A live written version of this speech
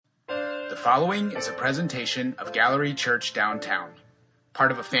The following is a presentation of Gallery Church Downtown,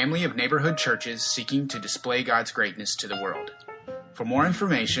 part of a family of neighborhood churches seeking to display God's greatness to the world. For more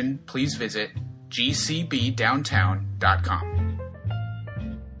information, please visit gcbdowntown.com.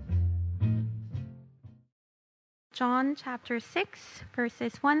 John chapter 6,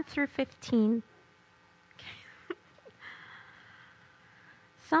 verses 1 through 15.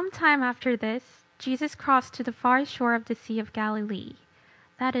 Sometime after this, Jesus crossed to the far shore of the Sea of Galilee,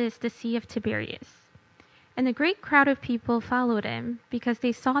 that is, the Sea of Tiberias. And a great crowd of people followed him, because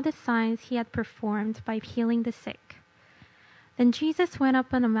they saw the signs he had performed by healing the sick. Then Jesus went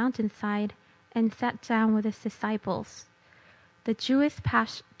up on a mountainside and sat down with his disciples. The Jewish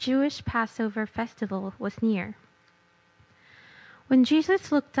Passover festival was near. When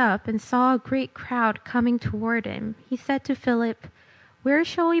Jesus looked up and saw a great crowd coming toward him, he said to Philip, "Where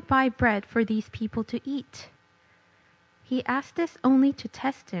shall we buy bread for these people to eat?" He asked this only to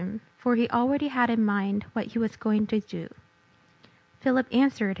test him, for he already had in mind what he was going to do. Philip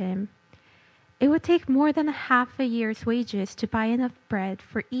answered him, "It would take more than half a year's wages to buy enough bread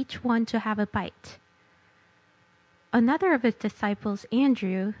for each one to have a bite." Another of his disciples,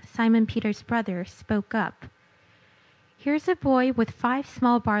 Andrew, Simon Peter's brother, spoke up. "Here's a boy with 5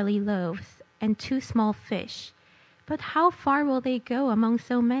 small barley loaves and 2 small fish. But how far will they go among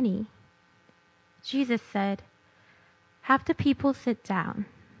so many?" Jesus said, "Have the people sit down."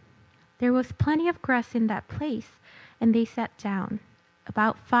 There was plenty of grass in that place, and they sat down.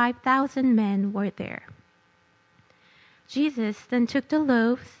 About 5,000 men were there. Jesus then took the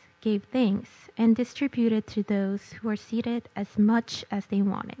loaves, gave thanks, and distributed to those who were seated as much as they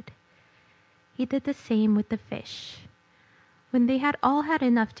wanted. He did the same with the fish. When they had all had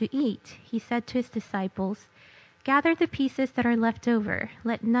enough to eat, he said to his disciples, "Gather the pieces that are left over.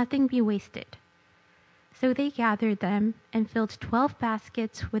 Let nothing be wasted." So they gathered them and filled 12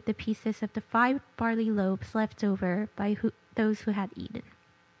 baskets with the pieces of the 5 barley loaves left over by those who had eaten.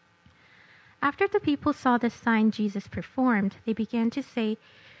 After the people saw the sign Jesus performed, they began to say,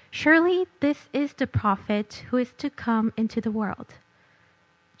 "Surely this is the prophet who is to come into the world."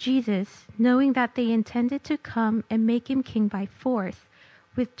 Jesus, knowing that they intended to come and make him king by force,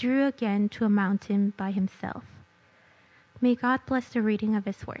 withdrew again to a mountain by himself. May God bless the reading of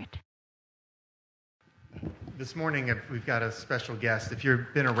his word. This morning, we've got a special guest. If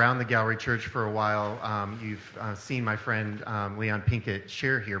you've been around the Gallery Church for a while, you've seen my friend Leon Pinkett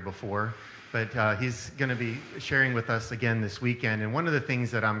share here before, but he's going to be sharing with us again this weekend. And one of the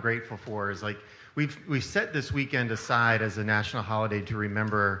things that I'm grateful for is we've set this weekend aside as a national holiday to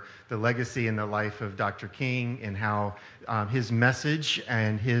remember the legacy and the life of Dr. King and how his message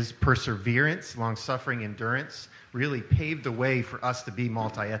and his perseverance, long-suffering endurance, really paved the way for us to be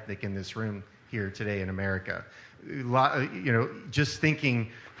multi-ethnic in this room here today in America. Just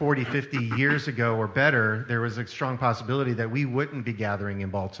thinking 40, 50 years ago or better, there was a strong possibility that we wouldn't be gathering in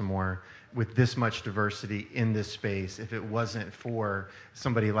Baltimore with this much diversity in this space if it wasn't for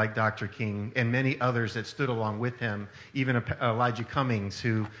somebody like Dr. King and many others that stood along with him, even Elijah Cummings,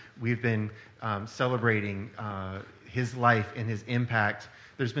 who we've been celebrating his life and his impact.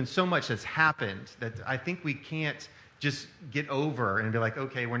 There's been so much that's happened that I think we can't just get over and be like,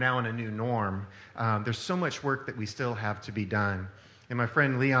 okay, we're now in a new norm. There's so much work that we still have to be done. And my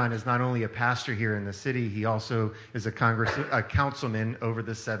friend Leon is not only a pastor here in the city, he also is a councilman over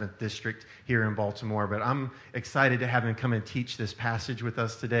the 7th District here in Baltimore. But I'm excited to have him come and teach this passage with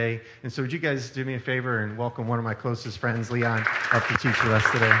us today. And so would you guys do me a favor and welcome one of my closest friends, Leon, up to teach with us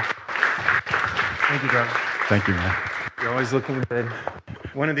today. Thank you, bro. Thank you, man. You're always looking good.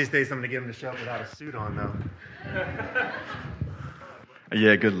 One of these days I'm going to get him to show up without a suit on, though.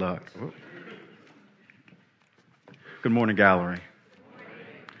 Yeah, good luck. Good morning, Gallery.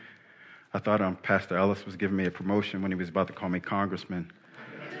 I thought Pastor Ellis was giving me a promotion when he was about to call me congressman.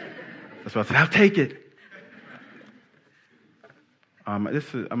 That's why I said, I'll take it.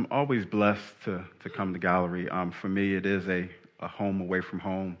 I'm always blessed to come to Gallery. For me, it is a home away from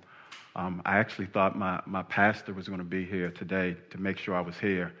home. I actually thought my pastor was going to be here today to make sure I was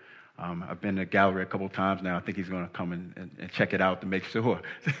here. I've been to Gallery a couple of times now. I think he's going to come and check it out to make sure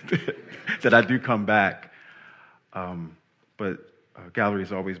that I do come back. But Gallery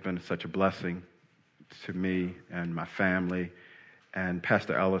has always been such a blessing to me and my family. And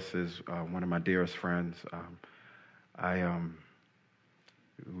Pastor Ellis is one of my dearest friends.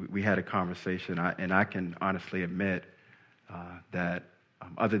 We had a conversation, and I can honestly admit that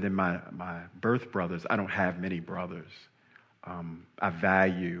other than my birth brothers, I don't have many brothers. I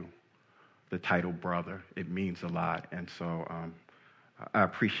value the title brother. It means a lot. And so I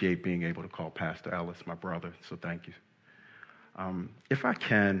appreciate being able to call Pastor Ellis my brother. So thank you. If I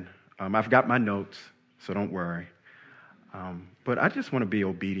can, I've got my notes, so don't worry. But I just want to be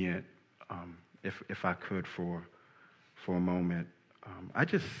obedient, if I could, for a moment. I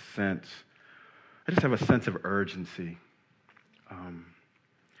just have a sense of urgency,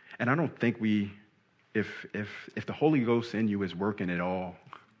 and I don't think if the Holy Ghost in you is working at all,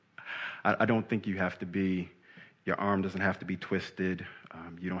 I don't think your arm doesn't have to be twisted.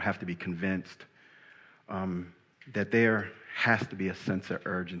 You don't have to be convinced that there has to be a sense of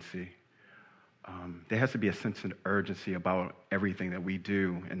urgency. There has to be a sense of urgency about everything that we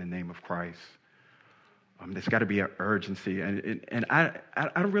do in the name of Christ. There's got to be an urgency, and I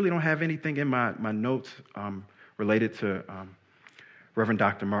really don't have anything in my notes related to Reverend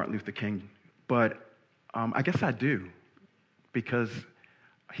Dr. Martin Luther King, but I guess I do, because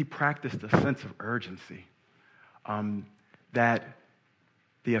he practiced a sense of urgency, that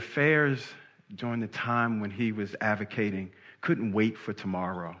the affairs during the time when he was advocating couldn't wait for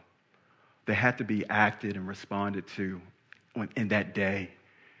tomorrow. They had to be acted and responded to in that day.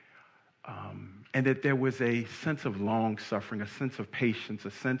 And that there was a sense of long suffering, a sense of patience,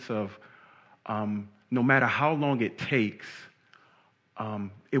 a sense of no matter how long it takes,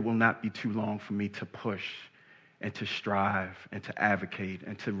 it will not be too long for me to push and to strive and to advocate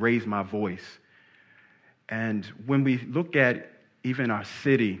and to raise my voice. And when we look at even our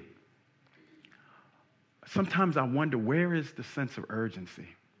city, sometimes I wonder, where is the sense of urgency?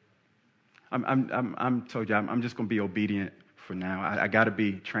 I'm told you, I'm just going to be obedient for now. I got to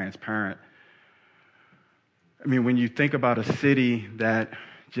be transparent. I mean, when you think about a city that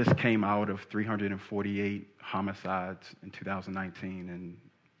just came out of 348 homicides in 2019, and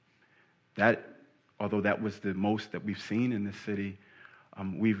that, although that was the most that we've seen in this city,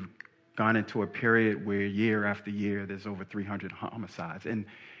 we've gone into a period where year after year there's over 300 homicides.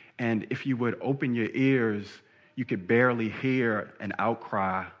 And if you would open your ears, you could barely hear an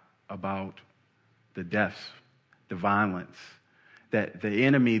outcry about the deaths, the violence, that the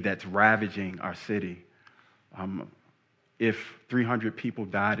enemy that's ravaging our city. If 300 people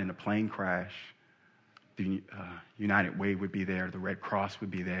died in a plane crash, the United Way would be there, the Red Cross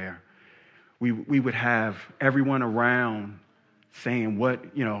would be there. We would have everyone around saying,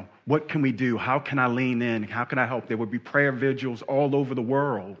 what can we do? How can I lean in? How can I help? There would be prayer vigils all over the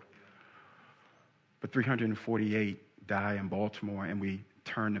world. But 348 die in Baltimore, and we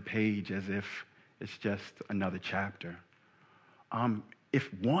turn the page as if it's just another chapter. If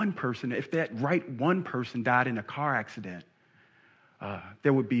that one person died in a car accident,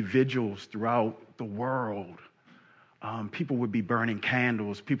 there would be vigils throughout the world. People would be burning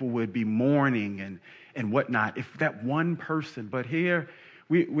candles. People would be mourning and whatnot. If that one person, but here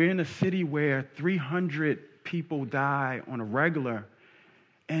we're in a city where 300 people die on a regular,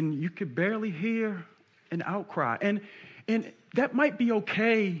 and you could barely hear an outcry. And that might be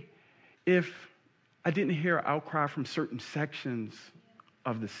okay if I didn't hear an outcry from certain sections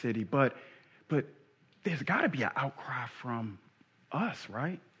of the city, but there's got to be an outcry from us,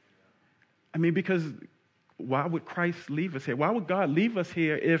 right? I mean, because why would Christ leave us here? Why would God leave us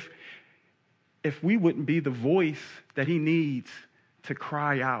here if we wouldn't be the voice that he needs to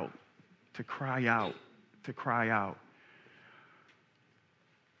cry out, to cry out, to cry out?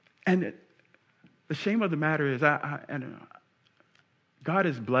 And the shame of the matter is, God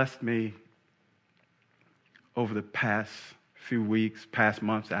has blessed me over the past few weeks, past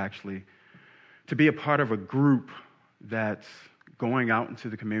months actually, to be a part of a group that's going out into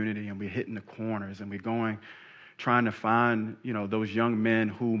the community, and we're hitting the corners, and we're trying to find, those young men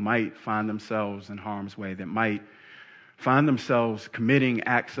who might find themselves in harm's way, that might find themselves committing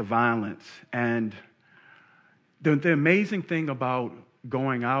acts of violence. And the amazing thing about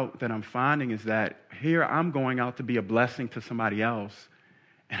going out that I'm finding is that here I'm going out to be a blessing to somebody else,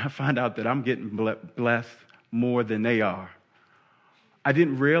 and I find out that I'm getting blessed more than they are. I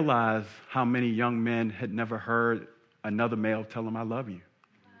didn't realize how many young men had never heard another male tell them, "I love you."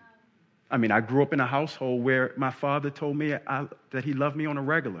 I mean, I grew up in a household where my father told me that he loved me on a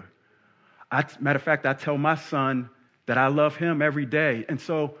regular. Matter of fact, I tell my son that I love him every day. And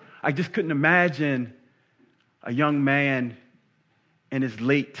so I just couldn't imagine a young man in his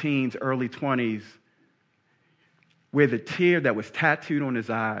late teens, early 20s, where the tear that was tattooed on his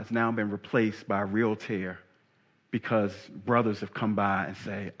eye has now been replaced by a real tear because brothers have come by and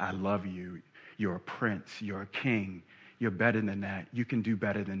say, "I love you. You're a prince. You're a king. You're better than that. You can do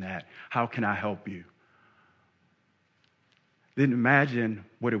better than that. How can I help you?" Didn't imagine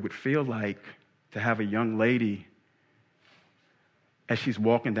what it would feel like to have a young lady as she's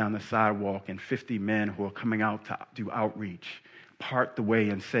walking down the sidewalk and 50 men who are coming out to do outreach part the way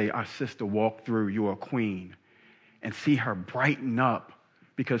and say, "Our sister walked through, you're a queen," and see her brighten up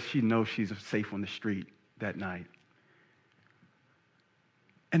because she knows she's safe on the street that night.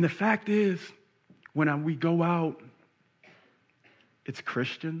 And the fact is, when we go out, it's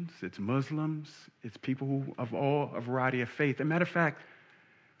Christians, it's Muslims, it's people of a variety of faith. As a matter of fact,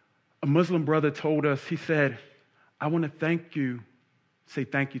 a Muslim brother told us, he said, I want to say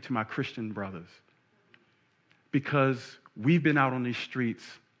thank you to my Christian brothers, because we've been out on these streets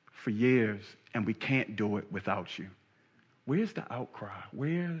for years and we can't do it without you. Where's the outcry?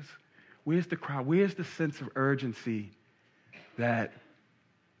 Where's the cry? Where's the sense of urgency that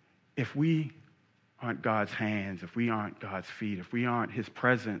if we aren't God's hands, if we aren't God's feet, if we aren't his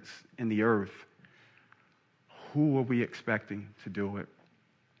presence in the earth, who are we expecting to do it?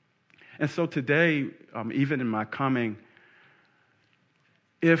 And so today, even in my coming,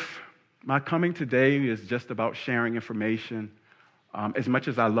 if my coming today is just about sharing information, as much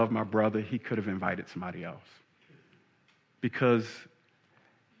as I love my brother, he could have invited somebody else. Because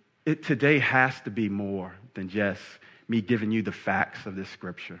today has to be more than just me giving you the facts of this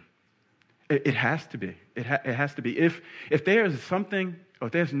scripture. It has to be. It has to be. If there is something, or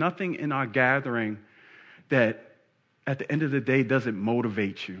if there's nothing in our gathering that at the end of the day doesn't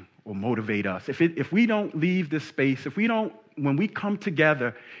motivate you or motivate us, if we don't leave this space, when we come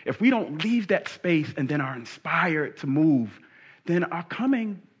together, if we don't leave that space and then are inspired to move, then our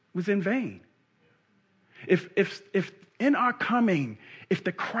coming was in vain. If in our coming, if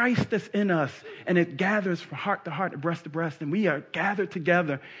the Christ that's in us and it gathers from heart to heart and breast to breast, and we are gathered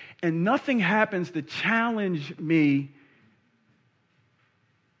together and nothing happens to challenge me,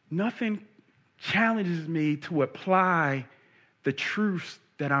 nothing challenges me to apply the truths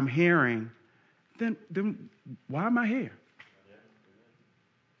that I'm hearing, then why am I here?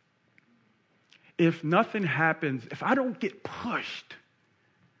 If nothing happens, if I don't get pushed,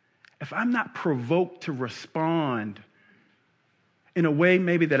 if I'm not provoked to respond in a way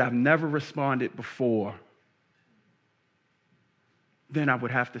maybe that I've never responded before, then I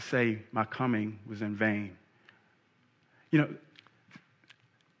would have to say my coming was in vain. You know,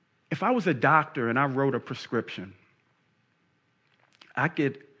 if I was a doctor and I wrote a prescription, I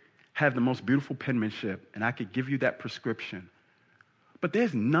could have the most beautiful penmanship and I could give you that prescription. But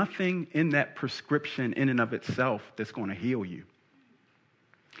there's nothing in that prescription in and of itself that's going to heal you.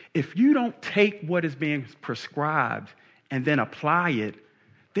 If you don't take what is being prescribed and then apply it,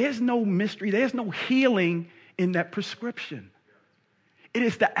 there's no mystery, there's no healing in that prescription. It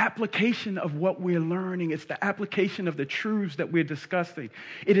is the application of what we're learning. It's the application of the truths that we're discussing.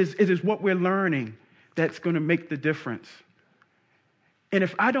 It is what we're learning that's going to make the difference. And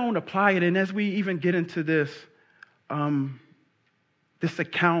if I don't apply it, and as we even get into this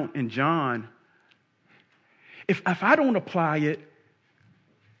account in John, if I don't apply it,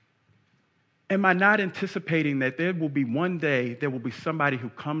 am I not anticipating that there will be one day, there will be somebody who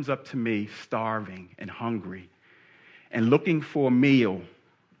comes up to me starving and hungry and looking for a meal,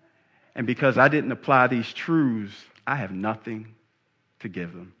 and because I didn't apply these truths, I have nothing to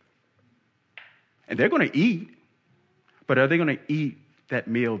give them. And they're going to eat, but are they going to eat that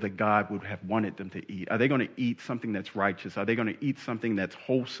meal that God would have wanted them to eat? Are they going to eat something that's righteous? Are they going to eat something that's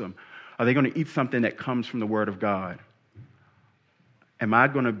wholesome? Are they going to eat something that comes from the Word of God? Am I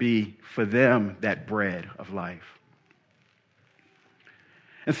going to be, for them, that bread of life?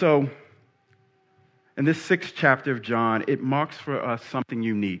 And so, in this 6th chapter of John, it marks for us something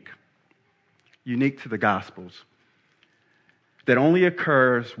unique to the Gospels, that only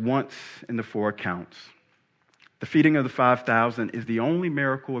occurs once in the 4 accounts. The feeding of the 5,000 is the only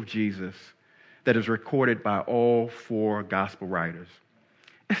miracle of Jesus that is recorded by all 4 Gospel writers.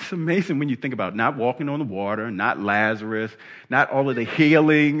 It's amazing when you think about it. Not walking on the water, not Lazarus, not all of the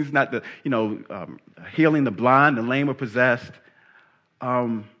healings, not the healing the blind, the lame or possessed.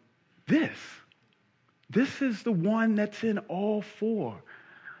 This is the one that's in all 4.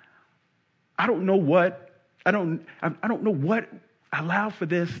 I don't know what allowed for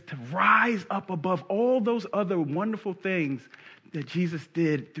this to rise up above all those other wonderful things that Jesus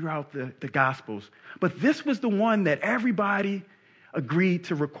did throughout the Gospels. But this was the one that everybody agreed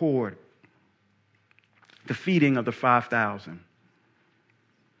to record, the feeding of the 5,000.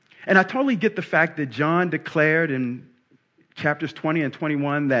 And I totally get the fact that John declared in chapters 20 and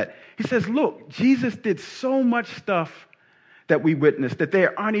 21 that he says, look, Jesus did so much stuff that we witnessed that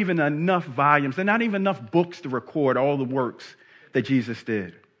there aren't even enough volumes, there are not even enough books to record all the works that Jesus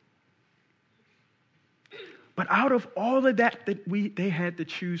did. But out of all of that they had to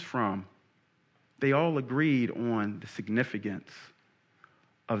choose from, they all agreed on the significance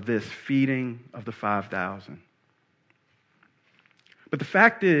of this feeding of the 5,000. But the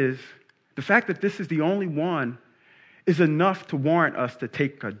fact that this is the only one is enough to warrant us to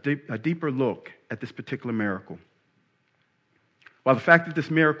take a deeper look at this particular miracle. While the fact that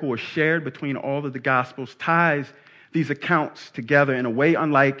this miracle is shared between all of the Gospels ties these accounts together in a way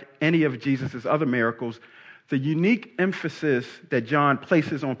unlike any of Jesus' other miracles, the unique emphasis that John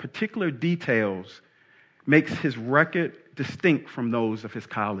places on particular details makes his record distinct from those of his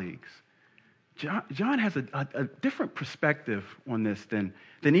colleagues. John has a different perspective on this than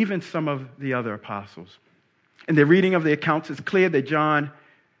even some of the other apostles. In the reading of the accounts, it's clear that John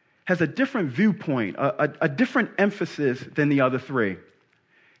has a different viewpoint, a different emphasis than the other three.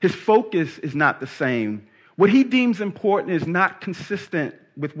 His focus is not the same. What he deems important is not consistent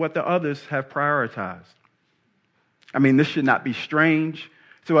with what the others have prioritized. I mean, this should not be strange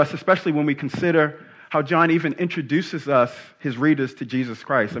to us, especially when we consider how John even introduces us, his readers, to Jesus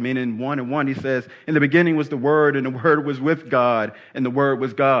Christ. I mean, in 1:1, he says, in the beginning was the Word, and the Word was with God, and the Word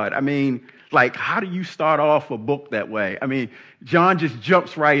was God. I mean, like, how do you start off a book that way? I mean, John just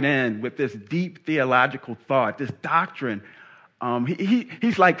jumps right in with this deep theological thought, this doctrine.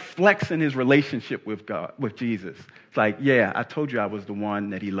 He's like flexing his relationship with God, with Jesus. It's like, yeah, I told you I was the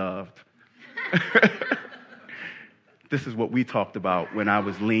one that he loved. This is what we talked about when I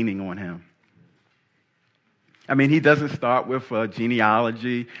was leaning on him. I mean, he doesn't start with a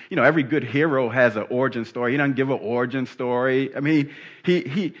genealogy. You know, every good hero has an origin story. He doesn't give an origin story. I mean,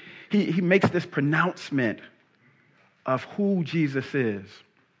 he makes this pronouncement of who Jesus is.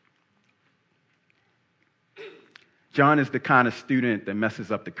 John is the kind of student that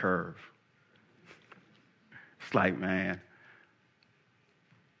messes up the curve. It's like, man,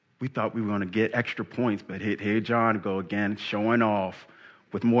 we thought we were going to get extra points, but here John go again, showing off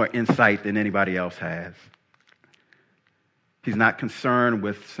with more insight than anybody else has. He's not concerned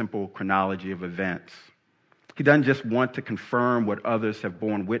with simple chronology of events. He doesn't just want to confirm what others have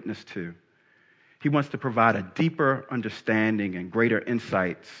borne witness to. He wants to provide a deeper understanding and greater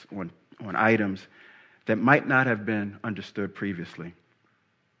insights on items that might not have been understood previously.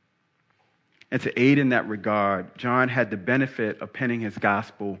 And to aid in that regard, John had the benefit of penning his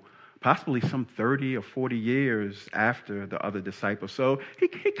gospel possibly some 30 or 40 years after the other disciples. So he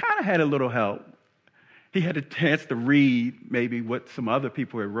kind of had a little help. He had a chance to read maybe what some other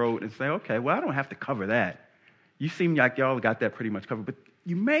people had wrote and say, okay, well, I don't have to cover that. You seem like y'all got that pretty much covered, but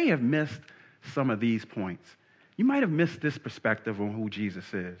you may have missed some of these points. You might have missed this perspective on who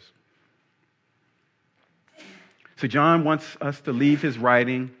Jesus is. So John wants us to leave his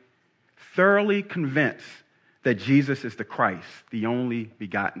writing thoroughly convinced that Jesus is the Christ, the only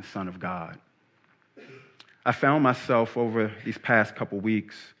begotten Son of God. I found myself over these past couple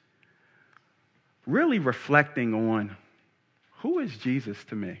weeks really reflecting on who is Jesus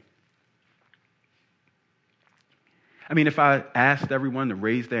to me. I mean, if I asked everyone to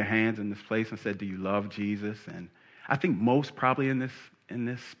raise their hands in this place and said, do you love Jesus? And I think most probably in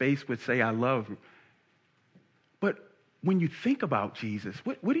this space would say, I love him. But when you think about Jesus,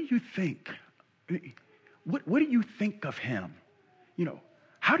 what do you think? What do you think of him? You know,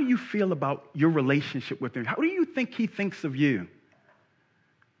 how do you feel about your relationship with him? How do you think he thinks of you?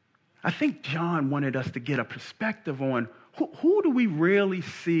 I think John wanted us to get a perspective on who do we really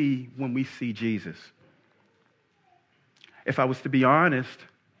see when we see Jesus? If I was to be honest,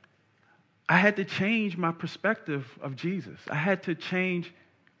 I had to change my perspective of Jesus. I had to change.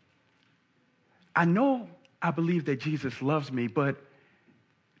 I believe that Jesus loves me, but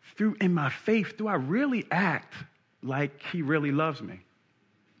in my faith, do I really act like he really loves me?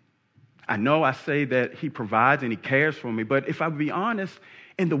 I know I say that he provides and he cares for me, but if I be honest,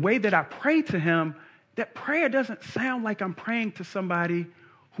 in the way that I pray to him, that prayer doesn't sound like I'm praying to somebody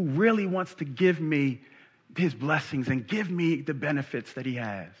who really wants to give me his blessings and give me the benefits that he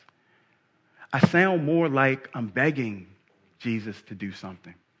has. I sound more like I'm begging Jesus to do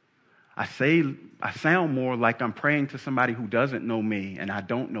something. I sound more like I'm praying to somebody who doesn't know me and I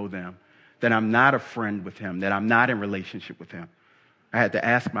don't know them, that I'm not a friend with him, that I'm not in relationship with him. I had to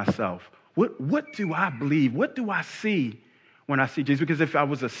ask myself, what do I believe? What do I see when I see Jesus? Because if I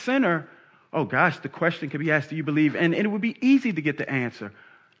was a sinner, oh gosh, the question could be asked, do you believe? And it would be easy to get the answer.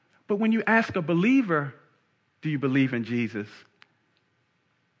 But when you ask a believer, do you believe in Jesus?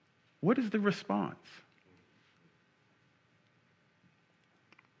 What is the response?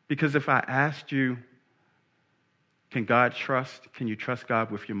 Because if I asked you, can you trust God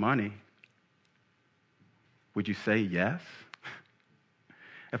with your money? Would you say yes?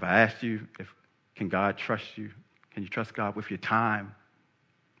 If I asked you, can you trust God with your time?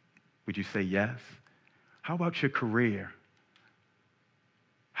 Would you say yes? How about your career?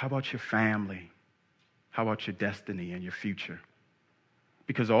 How about your family? How about your destiny and your future?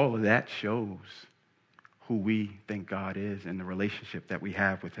 Because all of that shows who we think God is and the relationship that we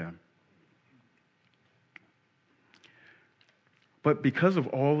have with him. But because of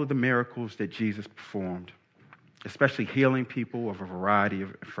all of the miracles that Jesus performed, especially healing people of a variety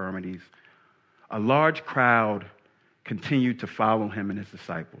of infirmities, a large crowd continued to follow him and his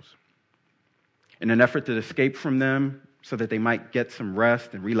disciples. In an effort to escape from them so that they might get some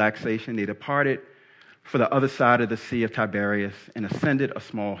rest and relaxation, they departed for the other side of the Sea of Tiberias and ascended a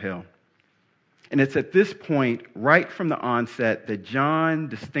small hill. And it's at this point, right from the onset, that John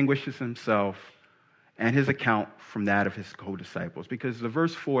distinguishes himself and his account from that of his co-disciples. Because the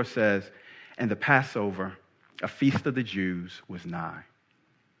verse 4 says, "And the Passover, a feast of the Jews, was nigh."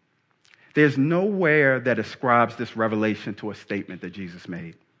 There's nowhere that ascribes this revelation to a statement that Jesus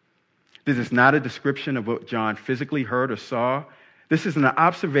made. This is not a description of what John physically heard or saw. This is an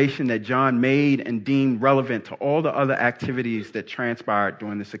observation that John made and deemed relevant to all the other activities that transpired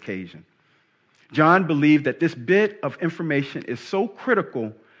during this occasion. John believed that this bit of information is so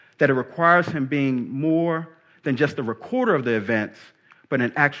critical that it requires him being more than just a recorder of the events, but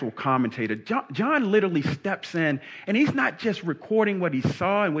an actual commentator. John literally steps in, and he's not just recording what he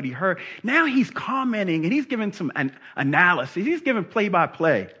saw and what he heard. Now he's commenting, and he's giving some analysis. He's giving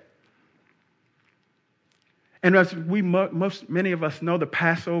play-by-play. And as many of us know, the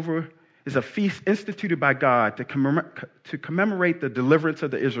Passover is a feast instituted by God to commemorate the deliverance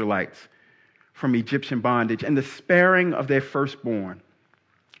of the Israelites from Egyptian bondage and the sparing of their firstborn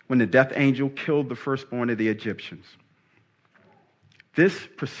when the death angel killed the firstborn of the Egyptians. This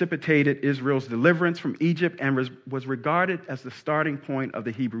precipitated Israel's deliverance from Egypt and was regarded as the starting point of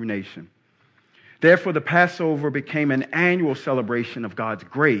the Hebrew nation. Therefore, the Passover became an annual celebration of God's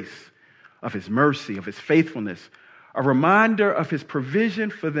grace, of his mercy, of his faithfulness, a reminder of his provision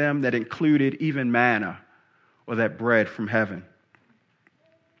for them that included even manna, or that bread from heaven.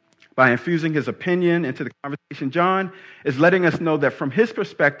 By infusing his opinion into the conversation, John is letting us know that from his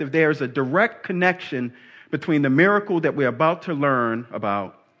perspective, there is a direct connection between the miracle that we're about to learn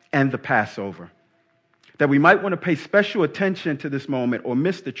about and the Passover. That we might want to pay special attention to this moment or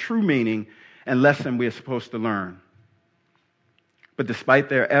miss the true meaning and lesson we are supposed to learn. But despite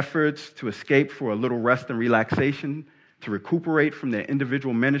their efforts to escape for a little rest and relaxation, to recuperate from their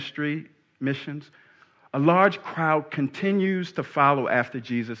individual ministry missions, a large crowd continues to follow after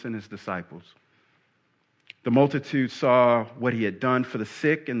Jesus and his disciples. The multitude saw what he had done for the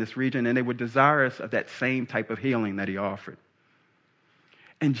sick in this region, and they were desirous of that same type of healing that he offered.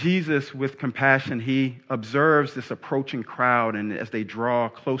 And Jesus, with compassion, he observes this approaching crowd, and as they draw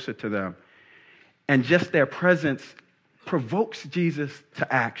closer to them, and just their presence provokes Jesus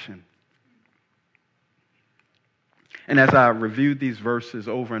to action. And as I reviewed these verses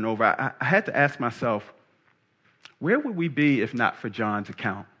over and over, I had to ask myself, where would we be if not for John's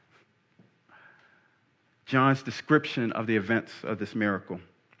account? John's description of the events of this miracle,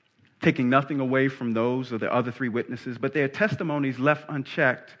 taking nothing away from those of the other three witnesses, but their testimonies left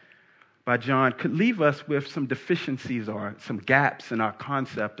unchecked by John could leave us with some deficiencies or some gaps in our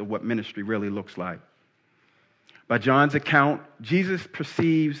concept of what ministry really looks like. By John's account, Jesus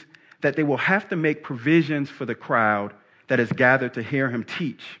perceives that they will have to make provisions for the crowd that has gathered to hear him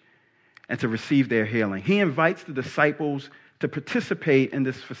teach and to receive their healing. He invites the disciples to participate in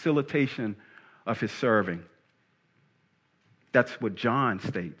this facilitation of his serving. That's what John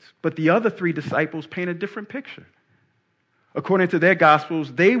states. But the other three disciples paint a different picture. According to their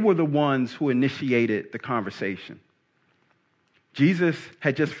gospels, they were the ones who initiated the conversation. Jesus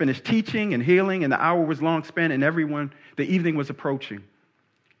had just finished teaching and healing, and the hour was long spent, and the evening was approaching.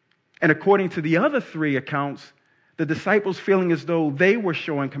 And according to the other three accounts, the disciples, feeling as though they were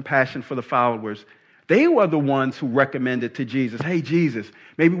showing compassion for the followers, they were the ones who recommended to Jesus, "Hey, Jesus,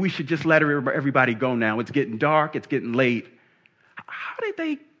 maybe we should just let everybody go now. It's getting dark. It's getting late." How did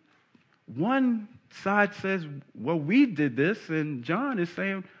they? One side says, "Well, we did this," and John is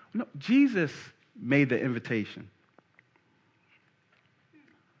saying, "No, Jesus made the invitation."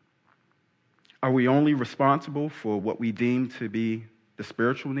 Are we only responsible for what we deem to be the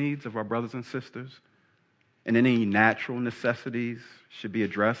spiritual needs of our brothers and sisters, and any natural necessities should be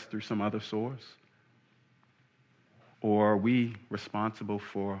addressed through some other source? Or are we responsible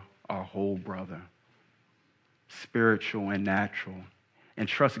for our whole brother, spiritual and natural, and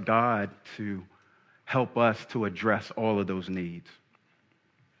trust God to help us to address all of those needs?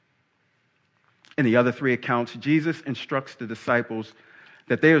 In the other three accounts, Jesus instructs the disciples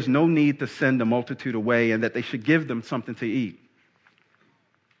that there is no need to send the multitude away and that they should give them something to eat.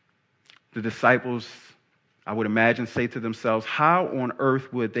 The disciples, I would imagine, say to themselves, how on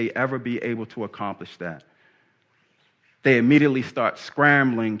earth would they ever be able to accomplish that? they immediately start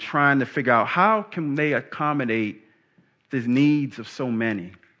scrambling, trying to figure out how can they accommodate the needs of so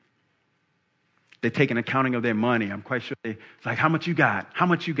many. They take an accounting of their money. I'm quite sure it's like, how much you got? How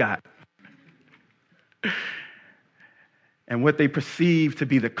much you got? And what they perceive to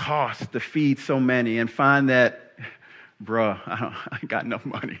be the cost to feed so many, and find that, bruh, I ain't got enough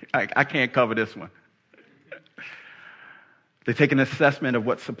money. I can't cover this one. They take an assessment of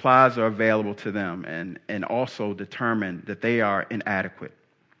what supplies are available to them, and also determine that they are inadequate.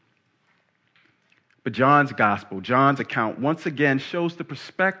 But John's gospel, John's account, once again shows the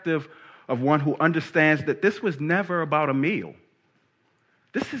perspective of one who understands that this was never about a meal.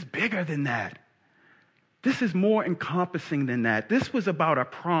 This is bigger than that. This is more encompassing than that. This was about a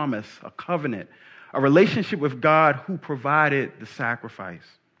promise, a covenant, a relationship with God who provided the sacrifice.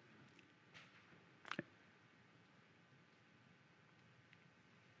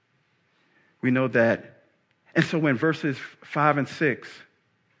 We know that. And so in verses 5 and 6,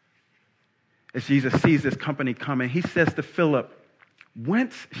 as Jesus sees this company coming, he says to Philip,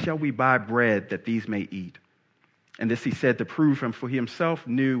 "Whence shall we buy bread that these may eat?" And this he said to prove him, for he himself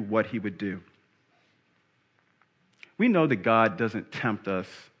knew what he would do. We know that God doesn't tempt us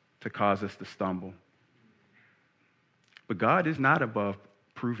to cause us to stumble. But God is not above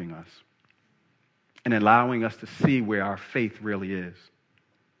proving us and allowing us to see where our faith really is.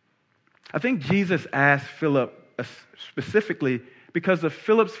 I think Jesus asked Philip specifically because of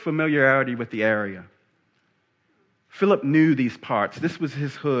Philip's familiarity with the area. Philip knew these parts. This was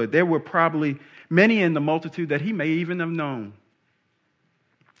his hood. There were probably many in the multitude that he may even have known.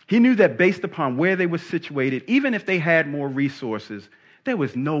 He knew that based upon where they were situated, even if they had more resources, there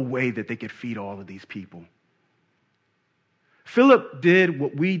was no way that they could feed all of these people. Philip did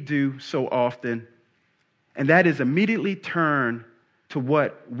what we do so often, and that is immediately turn to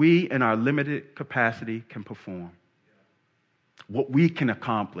what we in our limited capacity can perform, what we can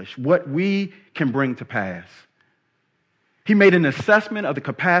accomplish, what we can bring to pass. He made an assessment of the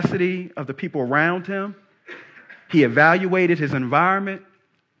capacity of the people around him. He evaluated his environment,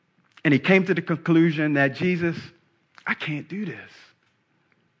 and he came to the conclusion that, Jesus, I can't do this.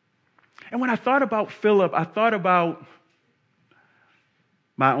 And when I thought about Philip, I thought about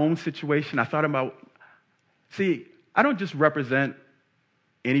my own situation. I thought about, I don't just represent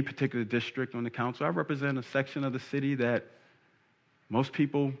any particular district on the council. I represent a section of the city that most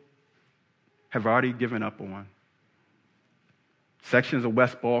people have already given up on. Sections of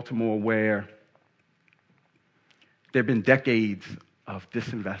West Baltimore where there have been decades of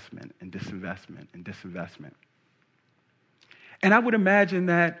disinvestment and disinvestment and disinvestment. And I would imagine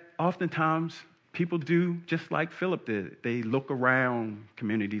that oftentimes people do just like Philip did. They look around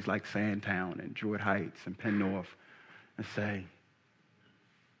communities like Sandtown and Druid Heights and Penn North and say,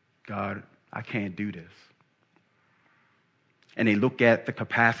 God, I can't do this. And they look at the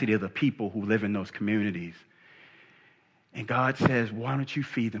capacity of the people who live in those communities. And God says, why don't you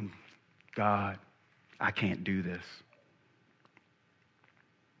feed them? God, I can't do this.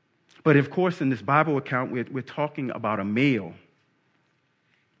 But of course, in this Bible account, we're talking about a meal.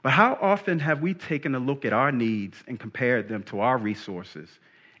 But how often have we taken a look at our needs and compared them to our resources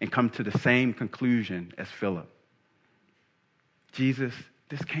and come to the same conclusion as Philip? Jesus,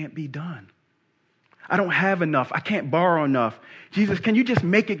 this can't be done. I don't have enough. I can't borrow enough. Jesus, can you just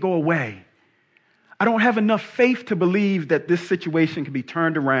make it go away? I don't have enough faith to believe that this situation can be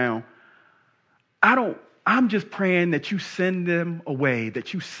turned around. I'm just praying that you send them away,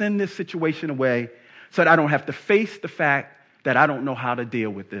 that you send this situation away so that I don't have to face the fact that I don't know how to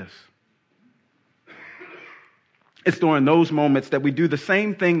deal with this. It's during those moments that we do the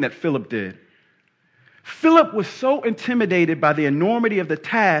same thing that Philip did. Philip was so intimidated by the enormity of the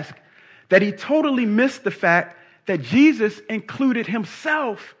task that he totally missed the fact that Jesus included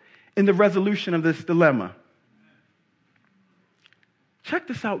himself in the resolution of this dilemma. Check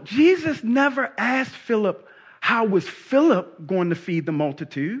this out. Jesus never asked Philip, how was Philip going to feed the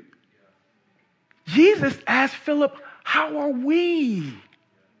multitude? Jesus asked Philip, how are we?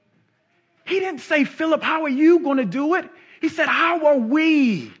 He didn't say, Philip, how are you going to do it? He said, how are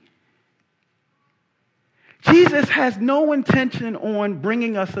we? Jesus has no intention on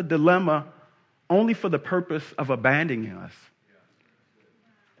bringing us a dilemma only for the purpose of abandoning us.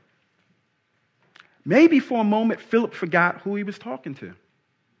 Maybe for a moment, Philip forgot who he was talking to.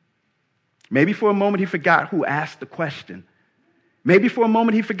 Maybe for a moment, he forgot who asked the question. Maybe for a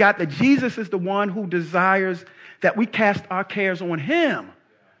moment, he forgot that Jesus is the one who desires that we cast our cares on him,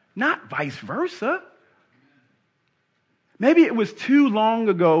 not vice versa. Maybe it was too long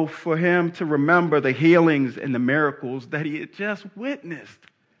ago for him to remember the healings and the miracles that he had just witnessed.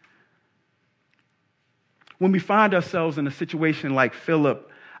 when we find ourselves in a situation like Philip,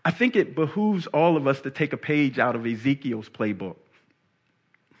 I think it behooves all of us to take a page out of Ezekiel's playbook.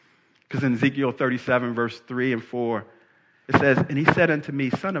 Because in Ezekiel 37, verse 3 and 4, it says, "And he said unto me,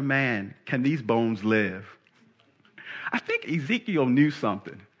 Son of man, can these bones live?" I think Ezekiel knew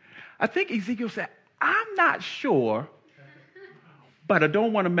something. I think Ezekiel said, I'm not sure, but I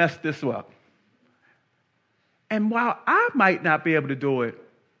don't want to mess this up. And while I might not be able to do it,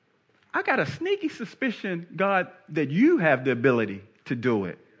 I got a sneaky suspicion, God, that you have the ability to do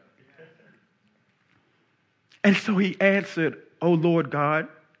it. And so he answered, "Oh Lord God,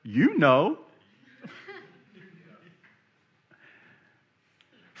 you know."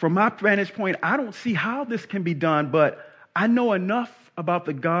 From my vantage point, I don't see how this can be done, but I know enough about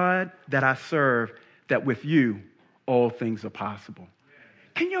the God that I serve that with you, all things are possible.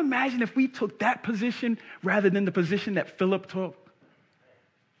 Can you imagine if we took that position rather than the position that Philip took?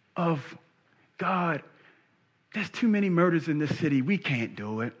 Of, God, there's too many murders in this city. We can't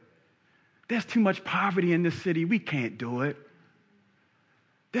do it. There's too much poverty in this city. We can't do it.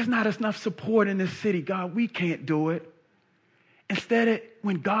 There's not enough support in this city. God, we can't do it. Instead,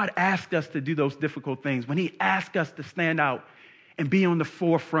 when God asks us to do those difficult things, when he asks us to stand out and be on the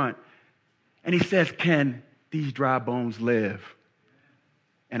forefront, and he says, "Can these dry bones live?"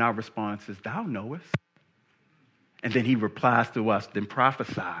 And our response is, "Thou knowest." And then he replies to us, "Then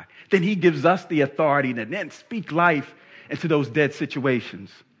prophesy." Then he gives us the authority to then speak life into those dead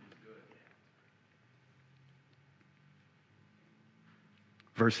situations.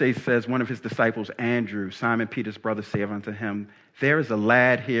 Verse 8 says, "One of his disciples, Andrew, Simon Peter's brother, said unto him, There is a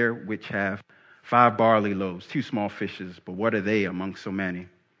lad here which have 5 barley loaves, 2 small fishes, but what are they among so many?"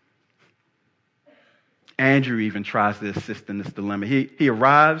 Andrew even tries to assist in this dilemma. He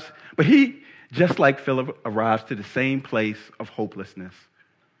arrives, but he, just like Philip, arrives to the same place of hopelessness.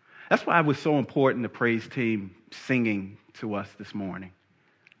 That's why it was so important the praise team singing to us this morning.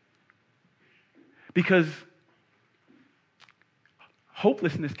 Because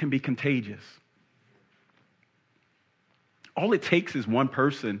hopelessness can be contagious. All it takes is one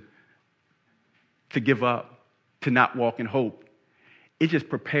person to give up, to not walk in hope. It just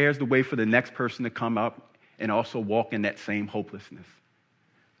prepares the way for the next person to come up and also walk in that same hopelessness.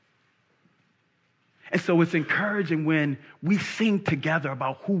 And so it's encouraging when we sing together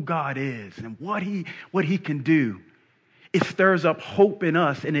about who God is and what he can do. It stirs up hope in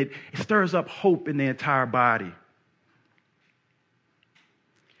us, and it stirs up hope in the entire body.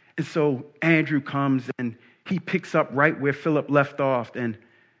 And so Andrew comes and he picks up right where Philip left off. And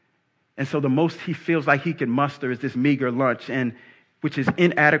so the most he feels like he can muster is this meager lunch, and which is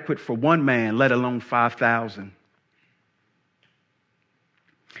inadequate for one man, let alone 5,000.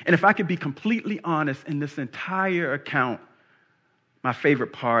 And if I could be completely honest, in this entire account, my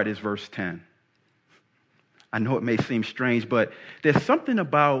favorite part is verse 10. I know it may seem strange, but there's something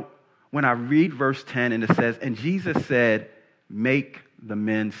about when I read verse 10 and it says, "And Jesus said, make the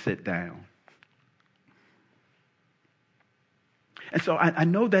men sit down." And so I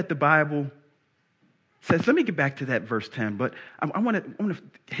know that the Bible says, let me get back to that verse 10, but I want to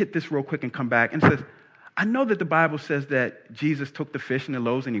hit this real quick and come back. And it says, I know that the Bible says that Jesus took the fish and the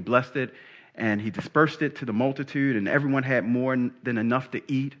loaves and he blessed it and he dispersed it to the multitude, and everyone had more than enough to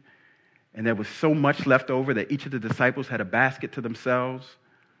eat. And there was so much left over that each of the disciples had a basket to themselves.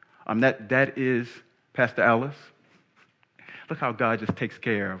 That is Pastor Ellis. Look how God just takes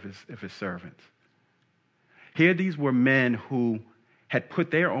care of his servants. Here these were men who had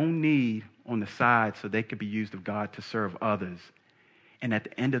put their own need on the side so they could be used of God to serve others. And at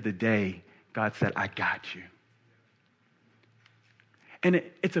the end of the day, God said, I got you. And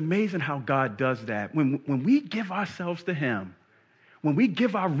it's amazing how God does that. When we give ourselves to him, when we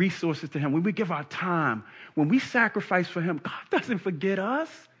give our resources to him, when we give our time, when we sacrifice for him, God doesn't forget us.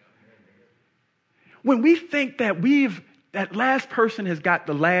 When we think that that last person has got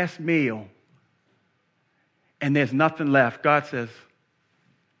the last meal and there's nothing left, God says,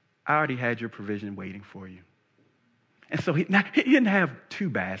 I already had your provision waiting for you. And so he didn't have 2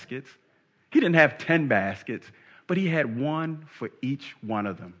 baskets. He didn't have 10 baskets, but he had one for each one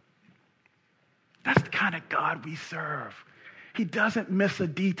of them. That's the kind of God we serve. He doesn't miss a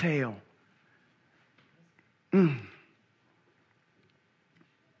detail.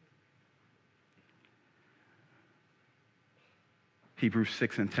 Hebrews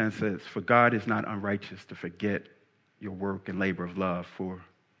 6:10 says, For God is not unrighteous to forget your work and labor of love, for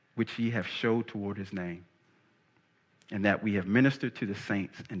which ye have showed toward his name, and that we have ministered to the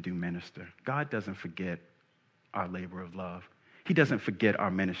saints and do minister. God doesn't forget our labor of love. He doesn't forget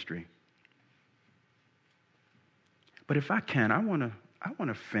our ministry. But if I can, I want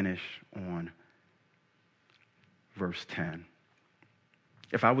to finish on verse 10.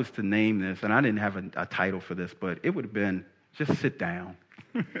 If I was to name this, and I didn't have a title for this, but it would have been, just sit down.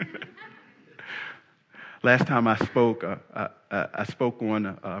 Last time I spoke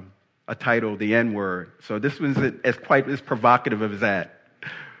on a title, the N-word. So this was quite as provocative as that.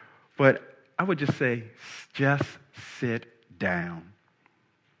 But I would just say, just sit down.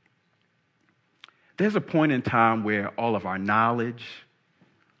 There's a point in time where all of our knowledge,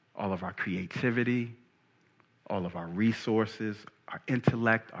 all of our creativity, all of our resources, our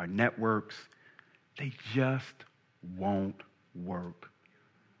intellect, our networks, they just won't work.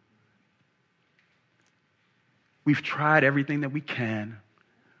 We've tried everything that we can.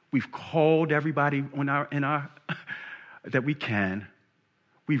 We've called everybody that we can.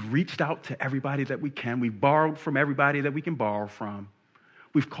 We've reached out to everybody that we can. We've borrowed from everybody that we can borrow from.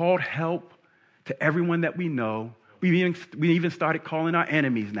 We've called help to everyone that we know. We even started calling our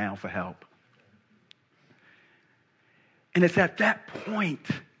enemies now for help. And it's at that point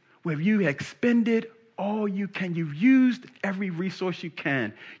where you expended all you can. You've used every resource you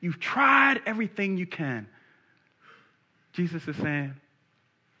can. You've tried everything you can. Jesus is saying,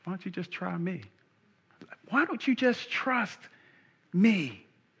 why don't you just try me? Why don't you just trust me?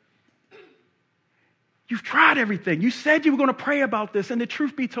 You've tried everything. You said you were going to pray about this, and the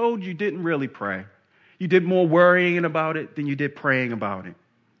truth be told, you didn't really pray. You did more worrying about it than you did praying about it.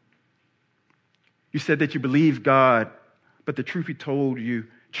 You said that you believed God, but the truth be told, you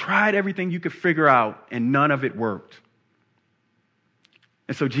tried everything you could figure out, and none of it worked.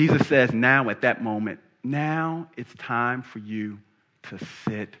 And so Jesus says now at that moment, now it's time for you to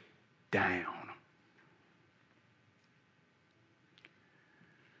sit down.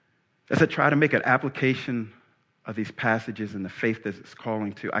 As I try to make an application of these passages and the faith that it's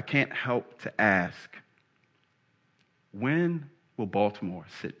calling to, I can't help to ask, when will Baltimore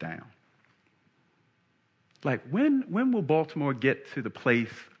sit down? Like, when will Baltimore get to the place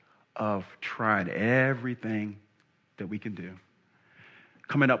of trying everything that we can do?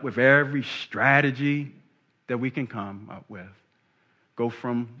 Coming up with every strategy that we can come up with. Go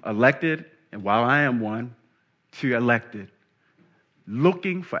from elected, and while I am one, to elected.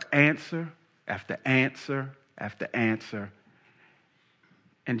 Looking for answer after answer after answer.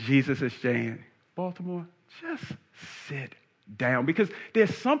 And Jesus is saying, Baltimore, just sit down. Because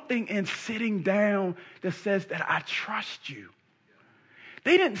there's something in sitting down that says that I trust you.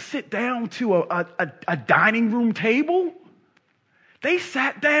 They didn't sit down to a dining room table. They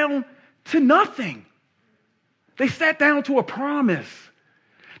sat down to nothing. They sat down to a promise.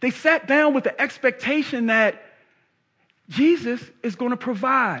 They sat down with the expectation that Jesus is going to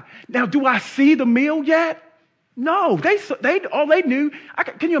provide. Now, do I see the meal yet? No. All they knew.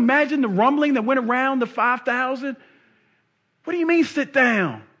 Can you imagine the rumbling that went around the 5,000? What do you mean sit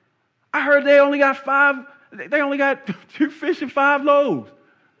down? I heard they only got 2 fish and 5 loaves.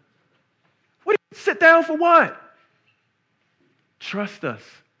 Sit down for what? Trust us.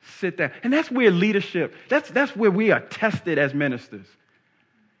 Sit down. And that's where leadership, that's where we are tested as ministers.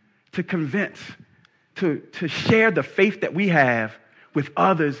 To convince, to share the faith that we have with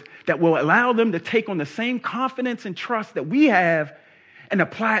others that will allow them to take on the same confidence and trust that we have and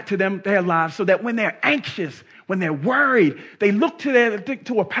apply it to their lives, so that when they're anxious, when they're worried, they look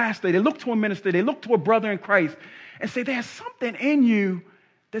to a pastor, they look to a minister, they look to a brother in Christ and say, there's something in you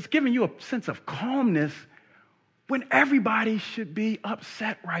that's giving you a sense of calmness when everybody should be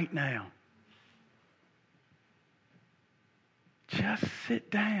upset right now. Just sit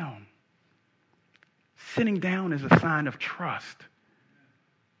down. Sitting down is a sign of trust.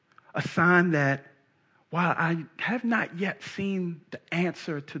 A sign that while I have not yet seen the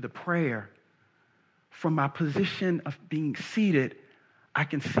answer to the prayer, from my position of being seated, I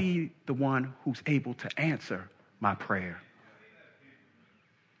can see the one who's able to answer my prayer.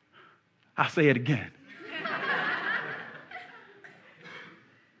 I'll say it again.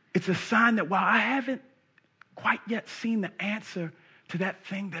 It's a sign that while I haven't quite yet seen the answer to that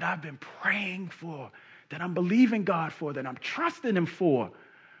thing that I've been praying for, that I'm believing God for, that I'm trusting Him for,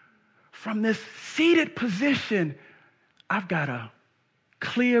 from this seated position, I've got a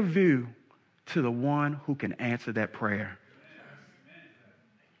clear view to the one who can answer that prayer.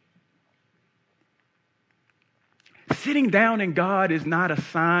 Sitting down in God is not a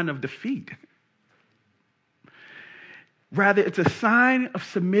sign of defeat. Rather, it's a sign of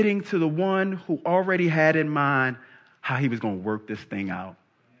submitting to the one who already had in mind how He was going to work this thing out.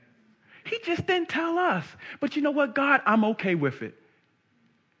 He just didn't tell us. But you know what, God, I'm okay with it.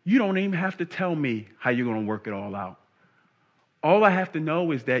 You don't even have to tell me how you're going to work it all out. All I have to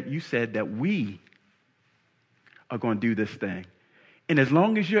know is that you said that we are going to do this thing. And as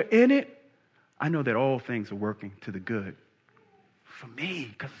long as you're in it, I know that all things are working to the good for me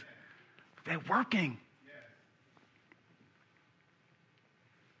because they're working.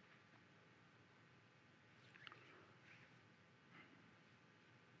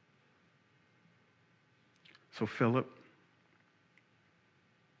 So Philip,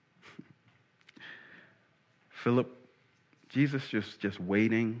 Jesus just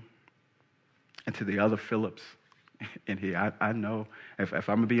waiting, and to the other Philips in here, I know, if I'm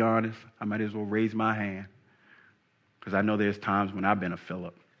going to be honest, I might as well raise my hand, because I know there's times when I've been a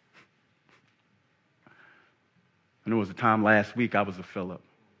Philip. And there was a time last week I was a Philip.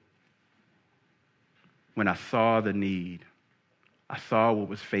 When I saw the need, I saw what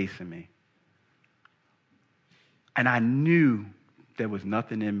was facing me. And I knew there was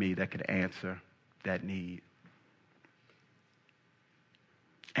nothing in me that could answer that need.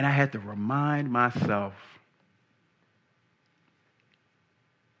 And I had to remind myself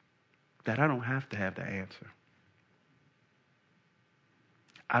that I don't have to have the answer.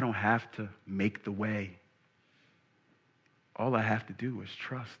 I don't have to make the way. All I have to do is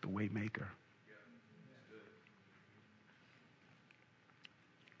trust the way maker.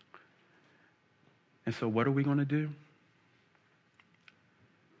 And so what are we going to do?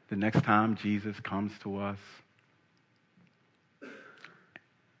 The next time Jesus comes to us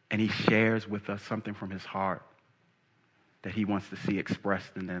and he shares with us something from his heart that he wants to see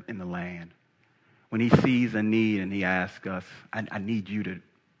expressed in the land. When he sees a need and he asks us, I need you to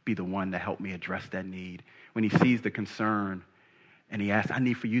be the one to help me address that need. When he sees the concern and he asks, I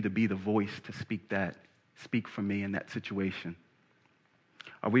need for you to be the voice to speak for me in that situation.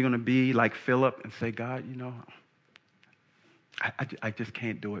 Are we going to be like Philip and say, God, I just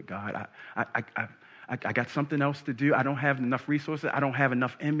can't do it, God. I got something else to do. I don't have enough resources. I don't have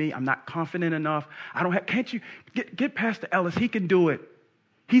enough in me. I'm not confident enough. Can't you get Pastor Ellis? He can do it.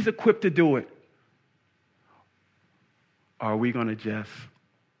 He's equipped to do it. Or are we going to just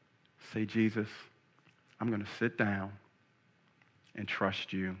say, Jesus, I'm going to sit down and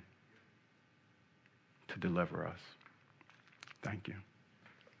trust you to deliver us? Thank you.